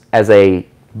reproduces as a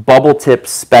bubble-tip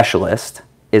specialist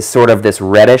is sort of this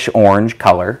reddish orange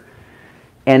color.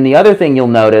 And the other thing you'll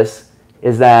notice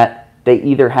is that they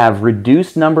either have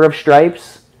reduced number of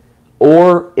stripes,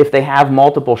 or if they have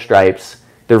multiple stripes,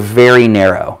 they're very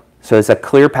narrow. So it's a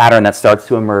clear pattern that starts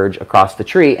to emerge across the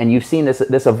tree, and you've seen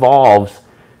this evolves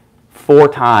 4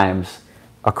 times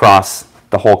across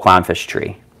the whole clownfish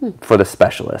tree for the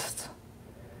specialists.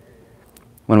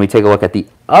 When we take a look at the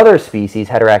other species,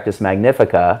 Heteractis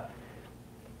magnifica,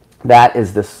 that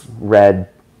is this red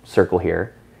circle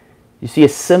here. You see a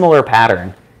similar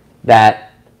pattern,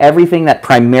 that everything that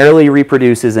primarily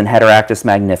reproduces in Heteractis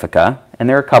magnifica, and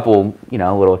there are a couple,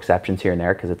 little exceptions here and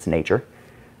there because it's nature,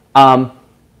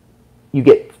 you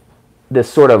get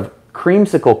this sort of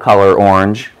creamsicle color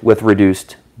orange with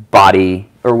reduced body,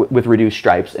 or with reduced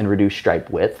stripes and reduced stripe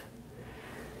width.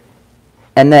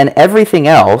 And then everything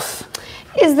else.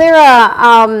 Is there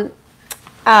a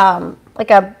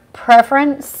like a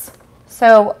preference?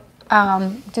 So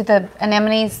do the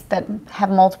anemones that have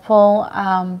multiple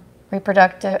the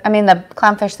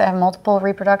clownfish that have multiple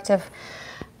reproductive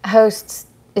hosts,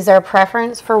 is there a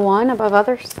preference for one above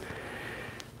others?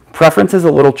 Preference is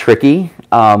a little tricky.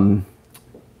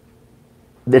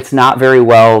 It's not very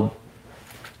well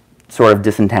sort of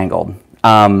disentangled.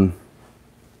 But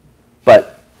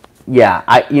yeah,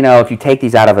 if you take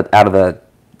these out of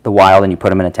the wild and you put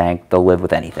them in a tank, they'll live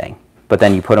with anything. But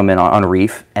then you put them on a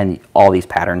reef, and all these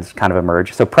patterns kind of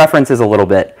emerge. So preference is a little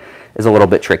bit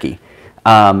tricky.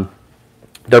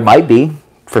 There might be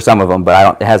for some of them,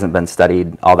 but it hasn't been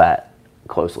studied all that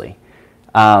closely.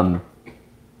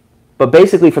 But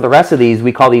basically, for the rest of these,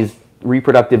 we call these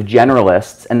reproductive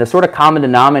generalists, and the sort of common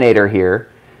denominator here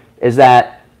is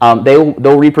that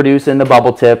they'll reproduce in the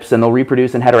bubble tips, and they'll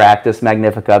reproduce in Heteractis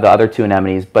magnifica, the other 2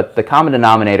 anemones, but the common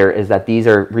denominator is that these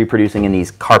are reproducing in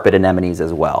these carpet anemones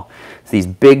as well. So these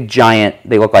big, giant,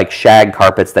 they look like shag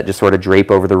carpets that just sort of drape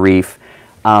over the reef.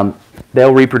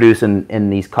 They'll reproduce in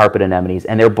these carpet anemones,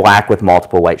 and they're black with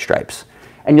multiple white stripes.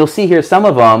 And you'll see here some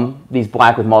of them, these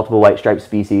black with multiple white stripe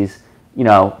species,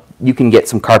 you can get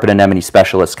some carpet anemone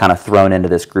specialists kind of thrown into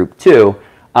this group too.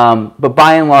 But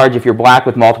by and large, if you're black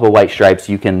with multiple white stripes,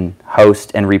 you can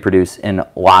host and reproduce in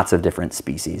lots of different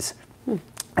species.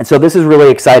 And so this is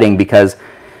really exciting because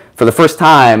for the first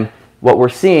time, what we're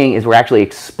seeing is we're actually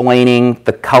explaining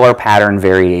the color pattern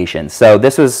variation. So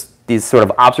this was these sort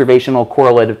of observational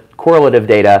correlative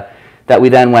data that we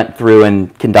then went through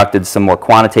and conducted some more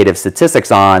quantitative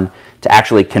statistics on to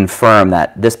actually confirm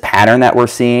that this pattern that we're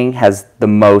seeing has the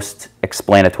most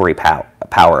explanatory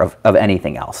power of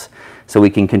anything else. So we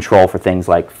can control for things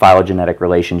like phylogenetic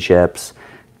relationships,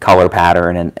 color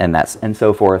pattern, and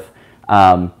so forth.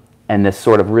 And this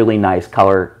sort of really nice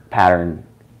color pattern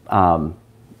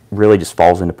really just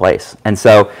falls into place. And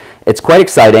so it's quite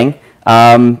exciting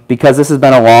because this has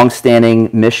been a long-standing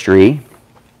mystery.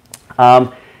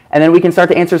 And then we can start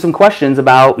to answer some questions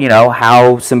about,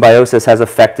 how symbiosis has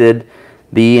affected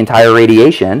the entire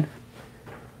radiation.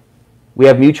 We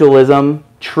have mutualism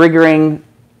triggering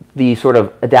the sort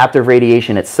of adaptive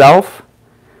radiation itself,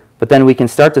 but then we can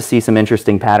start to see some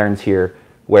interesting patterns here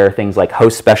where things like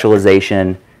host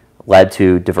specialization led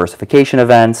to diversification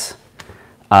events.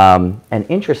 And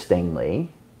interestingly,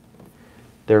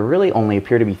 there really only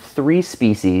appear to be 3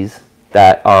 species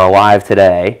that are alive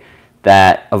today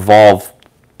that evolved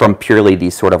from purely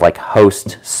these sort of like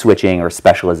host switching or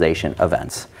specialization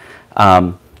events.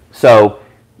 So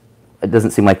it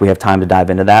doesn't seem like we have time to dive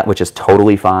into that, which is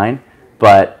totally fine.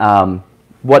 But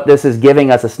what this is giving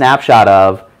us a snapshot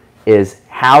of is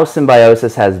how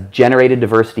symbiosis has generated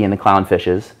diversity in the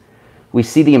clownfishes. We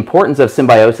see the importance of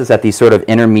symbiosis at these sort of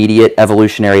intermediate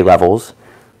evolutionary levels,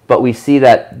 but we see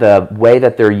that the way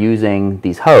that they're using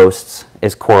these hosts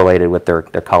is correlated with their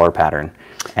color pattern.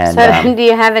 And, so do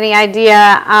you have any idea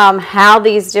how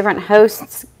these different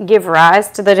hosts give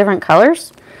rise to the different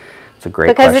colors? It's a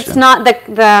great question. Because it's not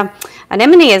the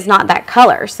anemone is not that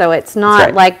color, so it's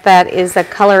not like that is a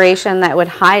coloration that would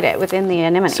hide it within the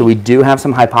anemone. So we do have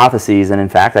some hypotheses, and in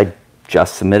fact, I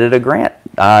just submitted a grant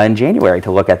in January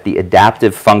to look at the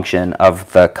adaptive function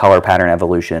of the color pattern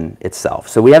evolution itself.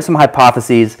 So we have some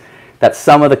hypotheses that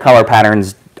some of the color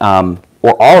patterns,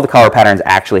 or all of the color patterns,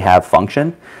 actually have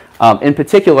function. In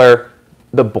particular,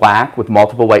 the black with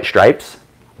multiple white stripes,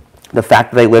 the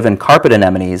fact that they live in carpet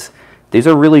anemones, these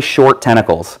are really short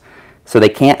tentacles, so they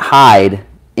can't hide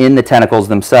in the tentacles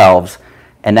themselves,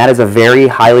 and that is a very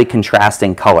highly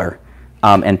contrasting color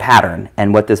and pattern.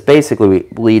 And what this basically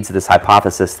leads to this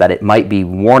hypothesis that it might be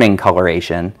warning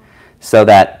coloration, so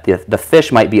that the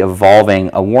fish might be evolving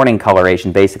a warning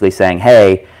coloration, basically saying,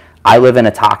 hey, I live in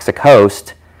a toxic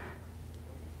host,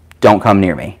 don't come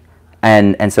near me.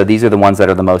 And so these are the ones that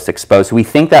are the most exposed. So we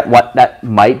think that that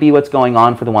might be what's going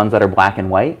on for the ones that are black and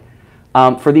white.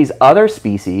 For these other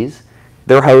species,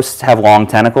 their hosts have long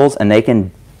tentacles and they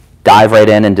can dive right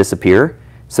in and disappear.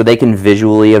 So they can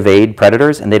visually evade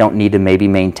predators and they don't need to maybe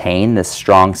maintain this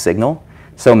strong signal.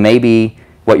 So maybe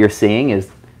what you're seeing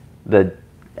is the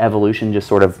evolution just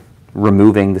sort of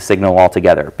removing the signal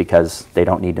altogether because they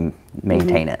don't need to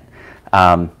maintain it.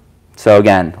 So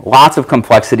again, lots of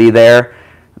complexity there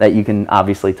that you can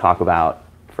obviously talk about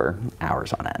for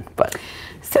hours on end. But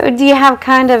so do you have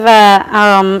kind of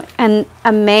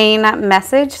a main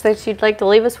message that you'd like to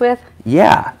leave us with?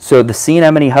 Yeah, so the sea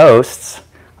anemone hosts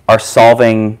are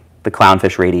solving the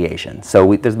clownfish radiation.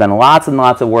 So there's been lots and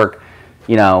lots of work,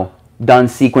 done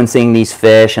sequencing these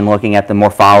fish and looking at the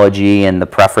morphology and the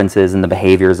preferences and the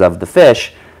behaviors of the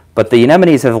fish, but the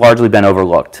anemones have largely been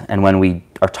overlooked. And when we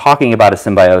are talking about a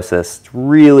symbiosis, it's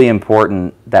really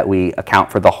important that we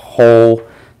account for the whole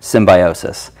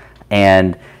symbiosis.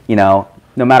 And,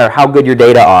 no matter how good your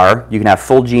data are, you can have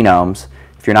full genomes.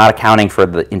 If you're not accounting for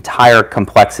the entire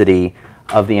complexity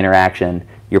of the interaction,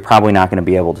 you're probably not going to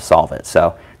be able to solve it.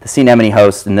 So the sea anemone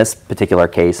hosts in this particular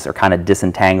case are kind of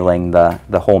disentangling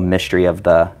the whole mystery of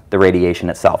the radiation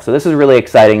itself. So this is really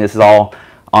exciting. This is all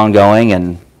ongoing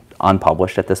and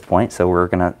unpublished at this point, so we're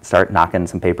going to start knocking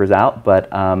some papers out. But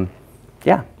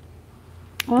yeah.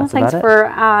 Well, thanks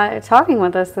for talking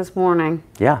with us this morning.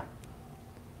 Yeah,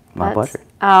 my pleasure.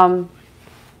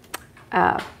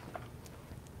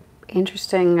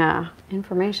 Interesting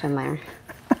information there.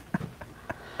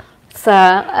 It's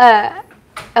a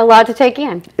lot to take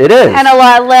in. It is. And a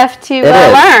lot left to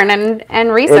learn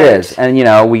and research. It is.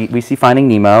 And, we see Finding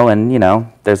Nemo, and,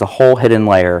 there's a whole hidden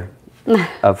layer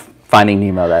of Finding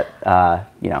Nemo that,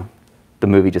 the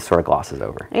movie just sort of glosses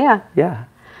over. Yeah. Yeah.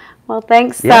 Well,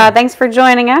 thanks. Yeah. Thanks for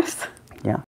joining us. Yeah.